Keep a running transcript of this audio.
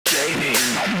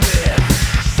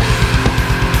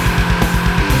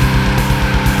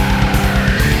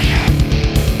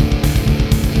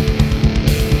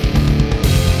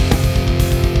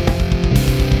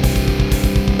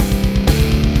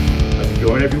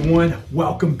everyone?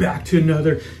 Welcome back to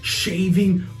another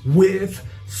Shaving with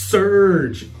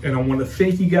Serge. And I want to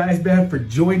thank you guys, man, for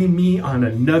joining me on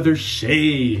another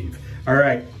shave. All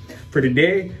right, for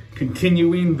today,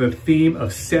 continuing the theme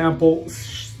of sample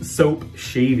soap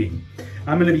shaving.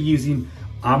 I'm going to be using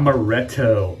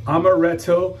Amaretto.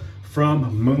 Amaretto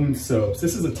from Moon Soaps.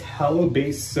 This is a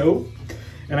tallow-based soap.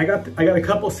 And I got a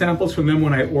couple samples from them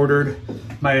when I ordered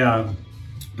my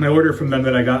order from them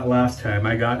that I got last time.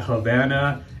 I got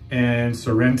Havana and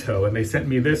Sorrento, and they sent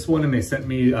me this one, and they sent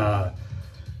me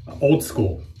Old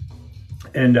School.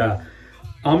 And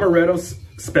Amaretto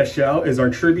Special is our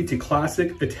tribute to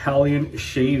classic Italian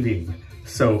shaving.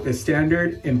 So it's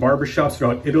standard in barbershops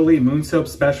throughout Italy. Moon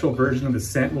Soap's special version of the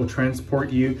scent will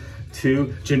transport you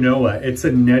to Genoa. It's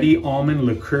a nutty almond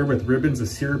liqueur with ribbons of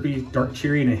syrupy dark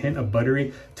cherry and a hint of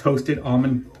buttery toasted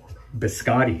almond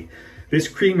biscotti. This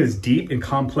cream is deep and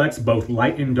complex, both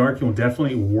light and dark, and will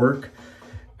definitely work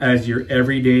as your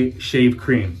everyday shave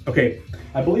cream. Okay,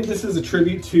 I believe this is a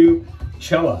tribute to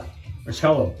Cella.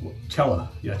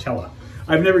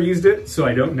 I've never used it, so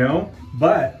I don't know,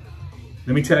 but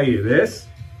let me tell you, this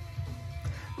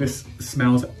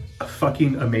smells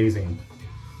fucking amazing.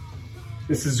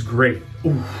 This is great.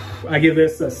 Ooh, I give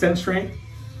this a scent strength,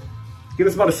 give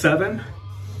this about a 7,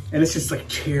 and it's just like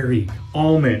cherry,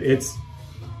 almond. It's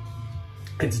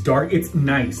dark, it's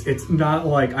nice. It's not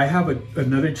like, I have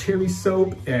another cherry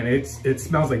soap and it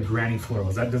smells like granny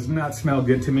florals. That does not smell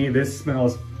good to me. This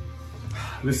smells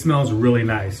really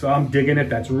nice. So I'm digging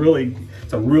it. It's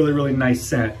a really nice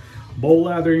scent. Bowl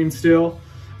lathering still.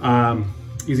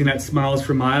 Using that Smilez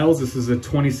for Miles. This is a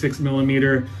 26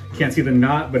 millimeter. Can't see the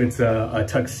knot, but it's a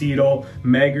tuxedo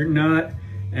maggot knot.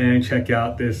 And check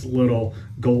out this little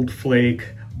gold flake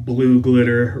blue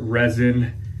glitter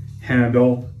resin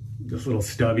handle. This little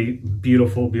stubby,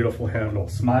 beautiful, beautiful handle.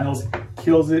 Smilez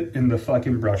kills it in the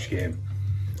fucking brush game.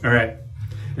 All right,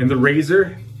 and the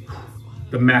razor,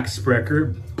 the Max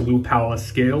Sprecher Blue Palace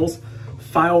scales,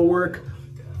 file work,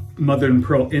 mother and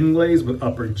pearl inlays with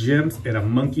upper gems, and a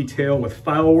monkey tail with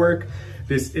file work.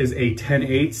 This is a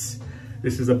 10/8.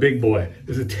 This is a big boy.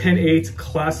 This is a 10/8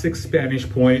 classic Spanish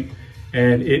point,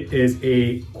 and it is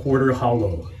a quarter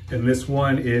hollow. And this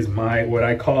one is my, what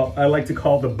I like to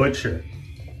call the butcher.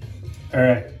 All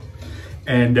right,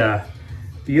 and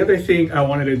the other thing I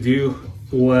wanted to do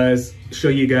was show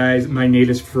you guys my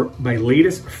latest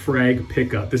Frag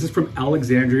pickup. This is from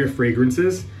Alexandria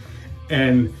Fragrances,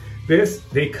 and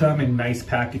they come in nice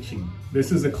packaging.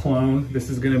 This is a clone. This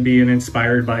is gonna be an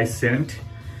inspired by scent,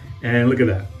 and look at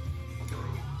that.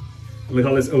 Look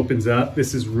how this opens up.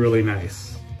 This is really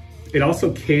nice. It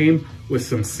also came with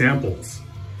some samples.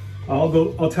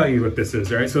 I'll tell you what this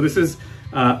is, all right? So this is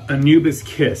Anubis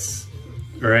Kiss.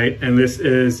 All right, and this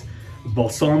is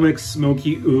balsamic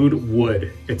smoky oud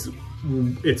wood. It's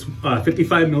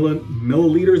 55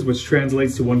 milliliters, which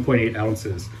translates to 1.8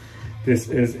 ounces. This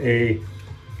is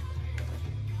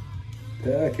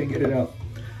I can't get it out.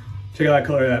 Check out that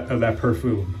color of that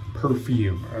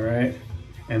perfume, all right?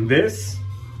 And this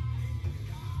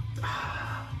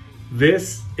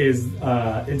is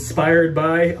inspired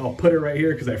by, I'll put it right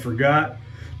here because I forgot,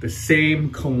 the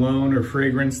same cologne or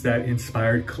fragrance that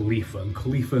inspired Khalifa. And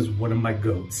Khalifa is one of my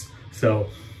goats. So,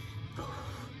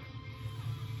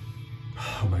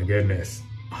 oh my goodness.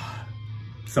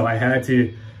 So I had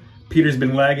to, Peter's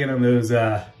been lagging on those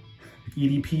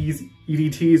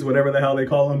EDTs, whatever the hell they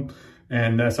call them.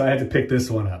 And so I had to pick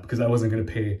this one up because I wasn't gonna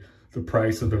pay the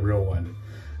price of the real one.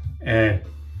 And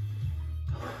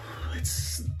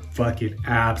it's fucking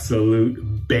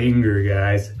absolute banger,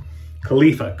 guys.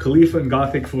 Khalifa and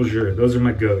Gothic Fougere. Those are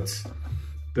my goats.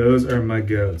 Those are my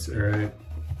goats, all right?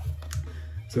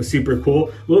 So super cool.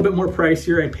 A little bit more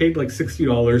pricier. I paid like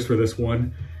 $60 for this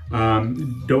one.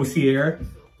 Dossier,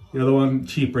 the other one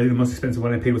cheaper. The most expensive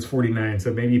one I paid was $49.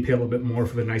 So maybe you pay a little bit more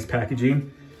for the nice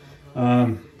packaging.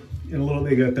 And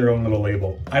they got their own little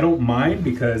label. I don't mind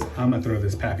because I'm gonna throw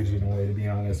this packaging away, to be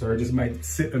honest, or it just might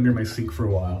sit under my sink for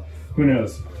a while. Who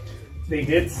knows? They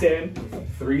did send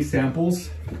 3 samples.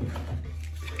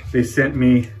 They sent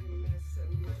me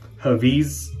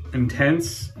Haviz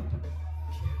Intense,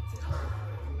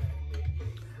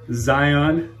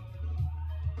 Zion,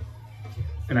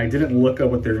 and I didn't look up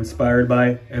what they're inspired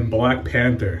by, and Black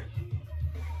Panther.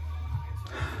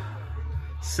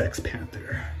 Sex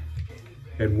Panther.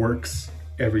 It works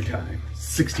every time,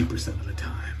 60% of the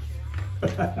time.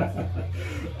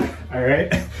 All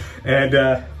right, and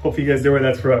hope you guys know where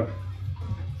that's from.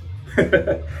 All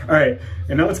right,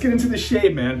 and now let's get into the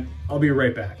shave, man. I'll be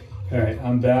right back. All right,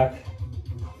 I'm back.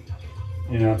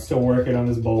 You know, I'm still working on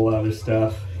this bowl lather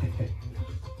stuff.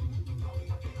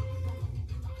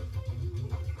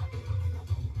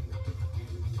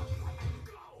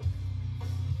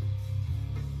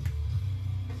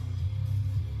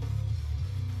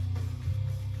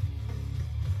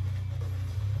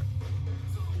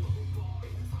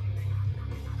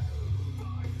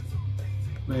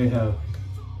 may have.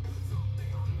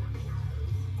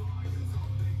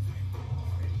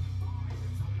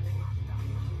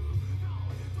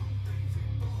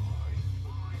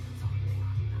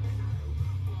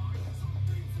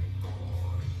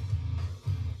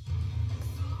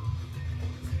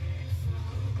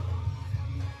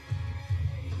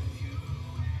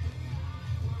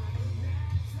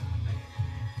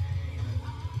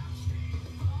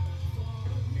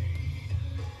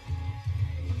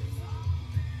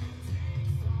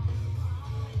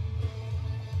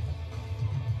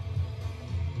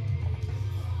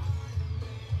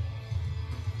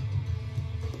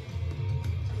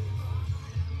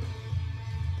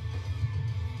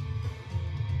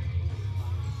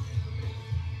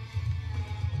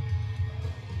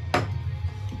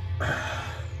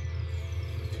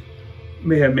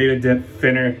 May have made a dent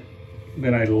thinner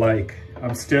than I'd like.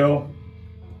 I'm still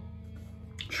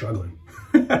struggling.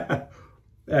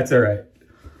 That's all right.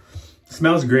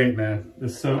 Smells great, man. The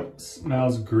soap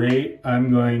smells great.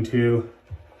 I'm going to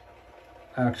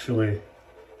actually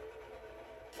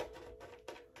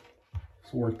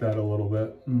just work that a little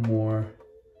bit more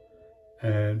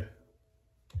and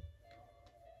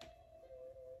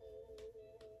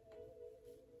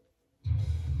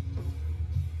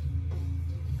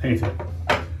paint it.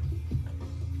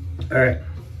 All right,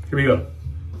 here we go.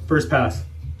 First pass.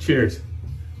 Cheers.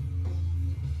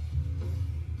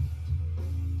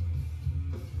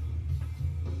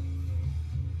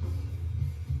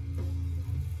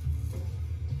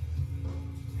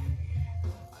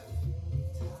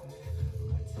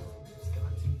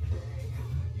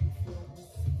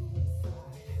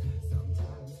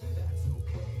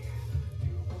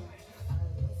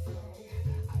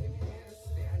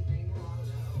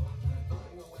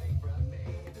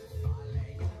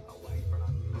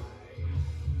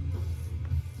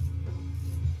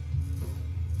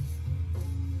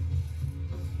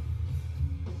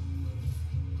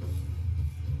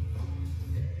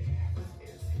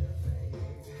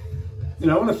 And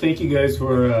I want to thank you guys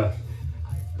for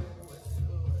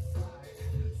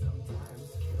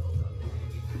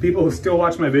people who still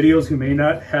watch my videos who may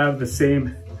not have the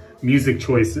same music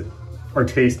choice or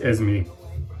taste as me.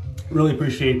 Really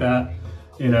appreciate that.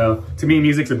 You know, to me,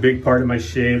 music's a big part of my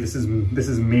shave. This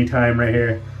is me time right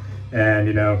here. And,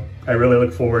 you know, I really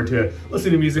look forward to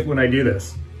listening to music when I do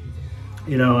this.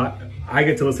 You know, I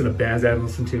get to listen to bands I haven't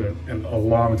listened to in a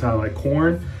long time, like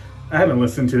Korn. I haven't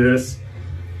listened to this.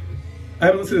 I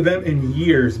haven't listened to them in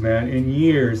years, man, in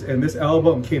years. And this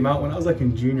album came out when I was like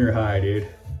in junior high, dude.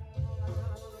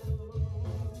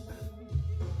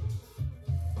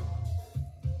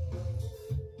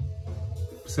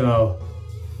 So,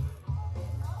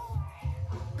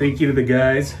 thank you to the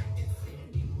guys.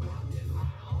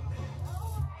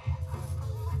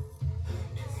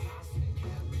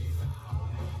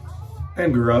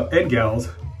 And gals.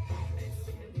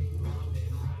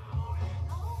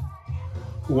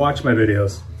 Watch my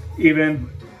videos, even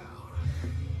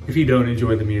if you don't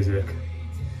enjoy the music.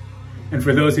 And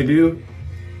for those who do,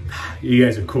 you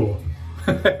guys are cool.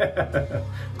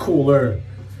 Cooler.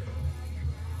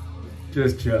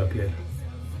 Just joking.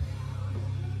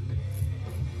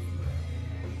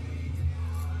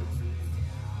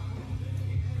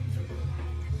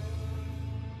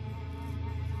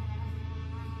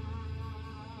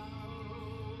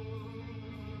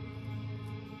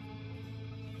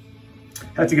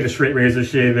 Had to get a straight razor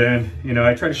shave in. You know,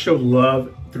 I try to show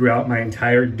love throughout my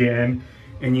entire den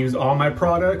and use all my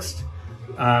products.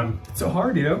 It's so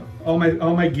hard, you know. All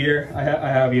my gear, I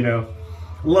have, you know,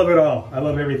 love it all. I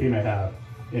love everything I have.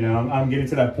 You know, I'm getting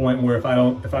to that point where if I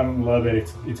don't love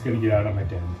it, it's gonna get out of my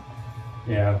den.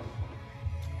 Yeah.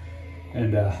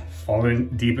 And falling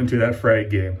deep into that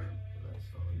Frag game.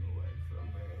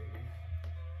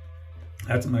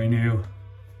 That's my new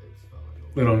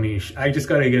little niche. I just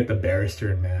gotta get the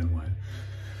Barrister and Man one.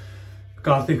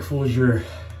 Gothic Fougere.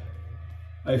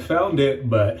 I found it,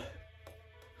 but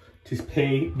just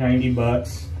pay 90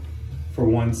 bucks for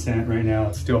 1 cent right now.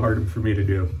 It's still hard for me to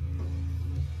do.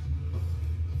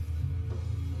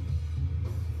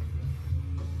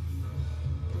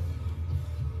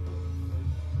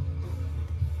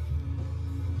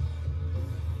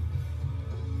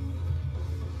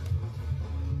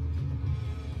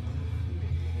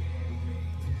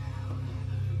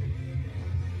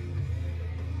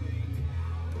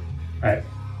 All right,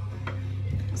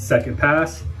 second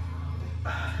pass.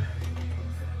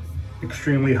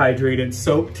 Extremely hydrated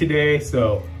soap today,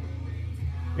 so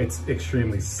it's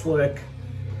extremely slick.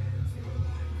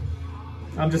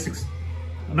 Not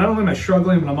only am I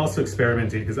struggling, but I'm also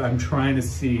experimenting because I'm trying to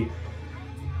see,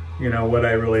 you know, what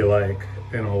I really like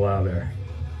and allow there.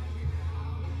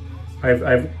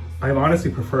 I've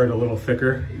honestly preferred a little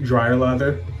thicker, drier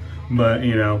lather, but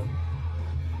you know,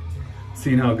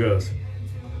 seeing how it goes.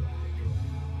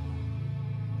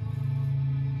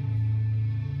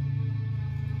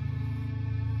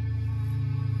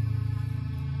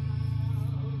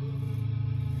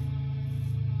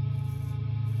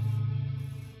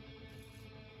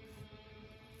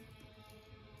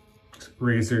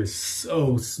 Razor is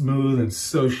so smooth and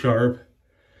so sharp.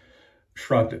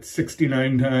 Shropped it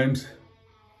 69 times.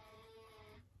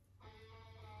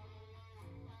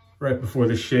 Right before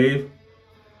the shave.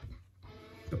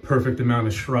 The perfect amount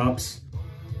of shrops.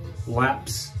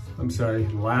 Laps. In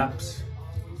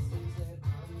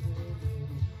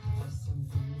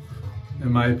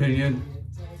my opinion.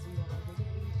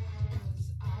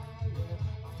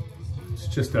 It's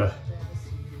just a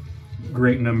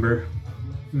great number.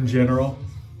 In general.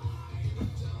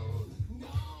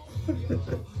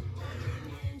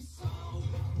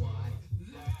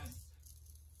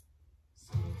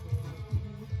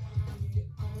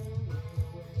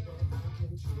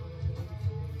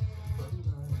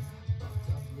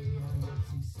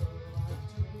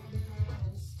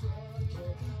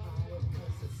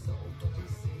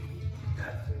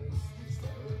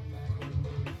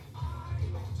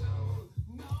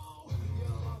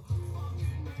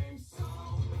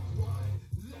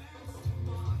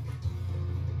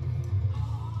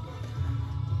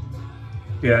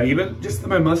 Yeah, even just in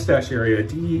my mustache area,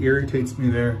 DE irritates me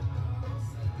there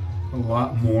a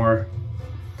lot more.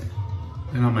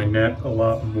 And on my neck, a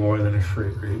lot more than a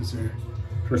straight razor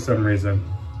for some reason.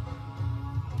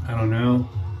 I don't know.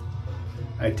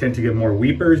 I tend to get more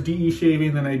weepers DE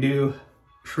shaving than I do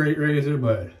straight razor,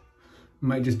 but I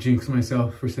might just jinx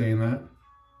myself for saying that.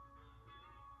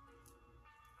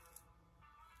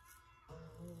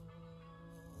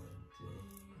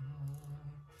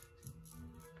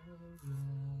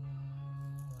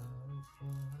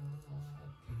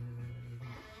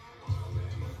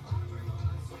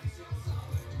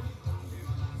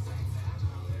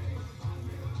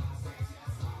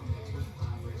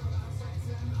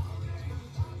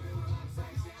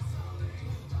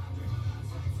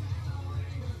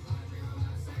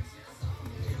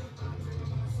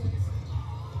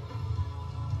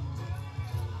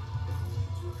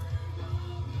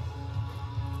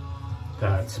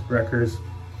 That Sprechers,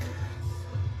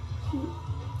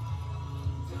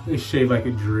 they shave like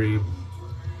a dream.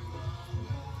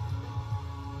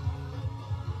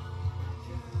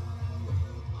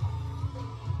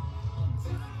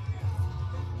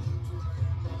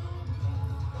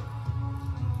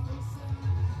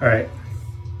 All right,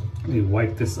 let me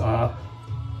wipe this off.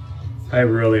 I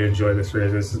really enjoy this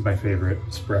razor. This is my favorite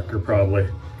Sprecher, probably.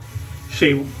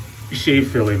 Shave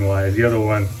filling wise, the other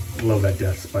one, love that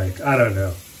death spike. I don't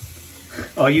know.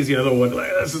 I'll use the other one.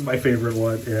 This is my favorite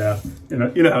one. Yeah, you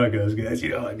know how it goes, guys. You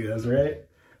know how it goes, right?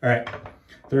 All right,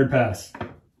 third pass.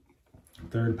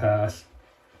 Third pass.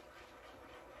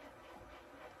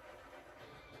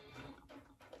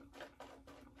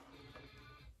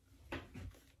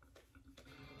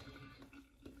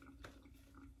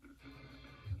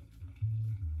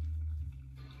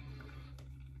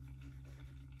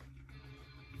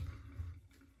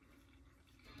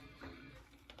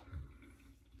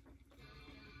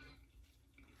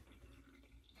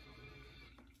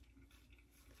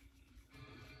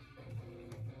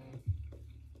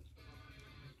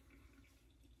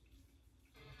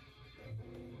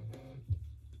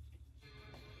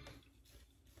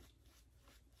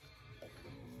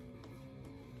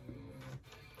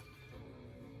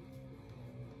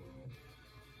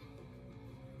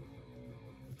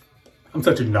 I'm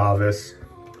such a novice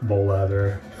bowl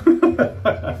lather.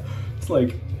 It's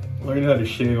like learning how to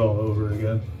shave all over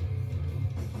again.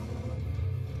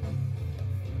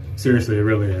 Seriously, it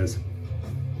really is.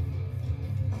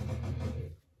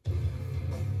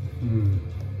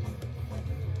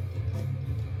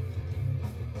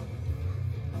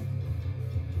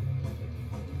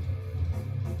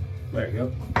 There you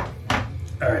go.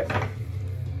 All right.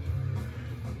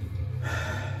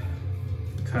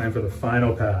 Time for the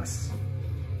final pass.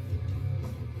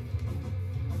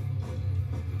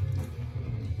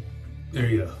 There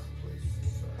you go.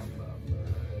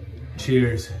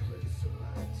 Cheers.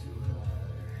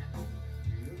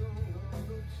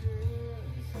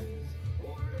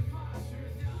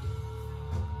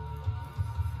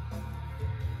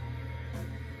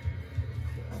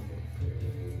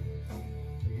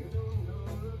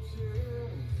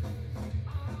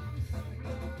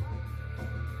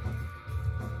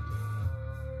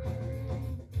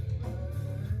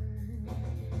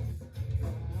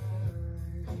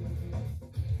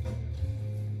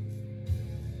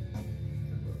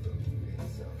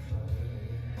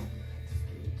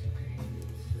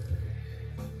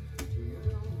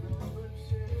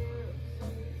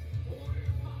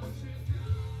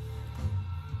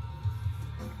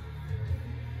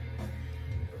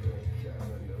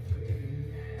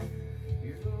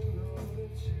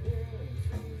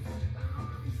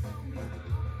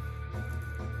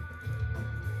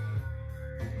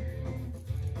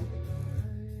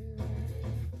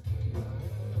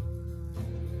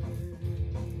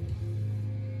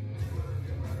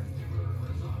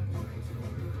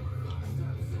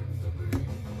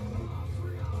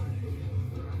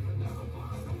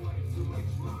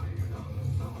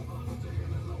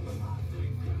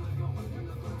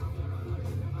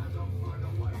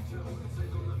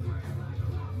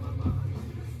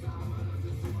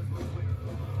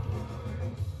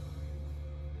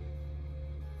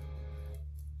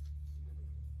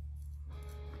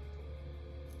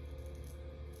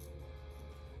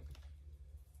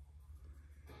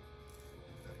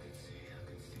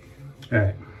 All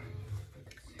right,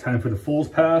 time for the fool's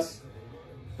pass.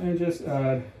 And just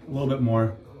add a little bit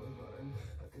more.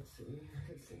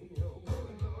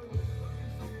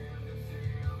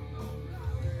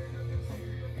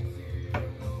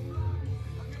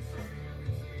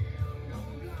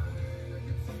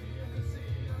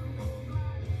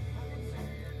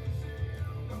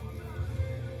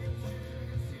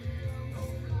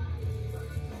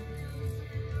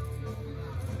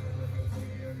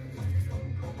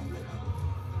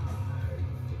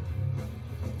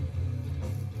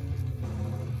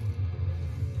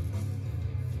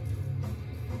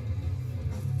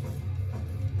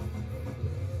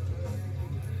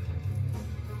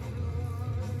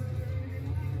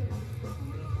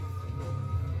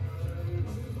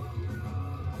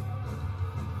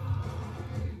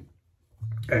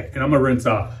 Okay, and I'm gonna rinse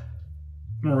off.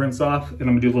 I'm gonna rinse off and I'm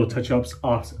gonna do little touch-ups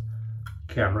off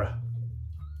camera.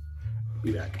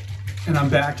 Be back. And I'm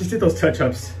back. Just did those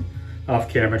touch-ups off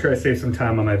camera. Try to save some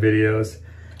time on my videos.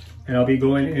 And I'll be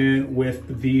going in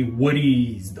with the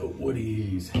woodies,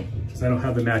 because I don't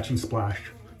have the matching splash.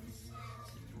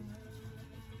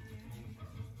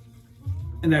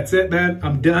 And that's it, man.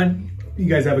 I'm done. You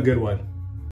guys have a good one.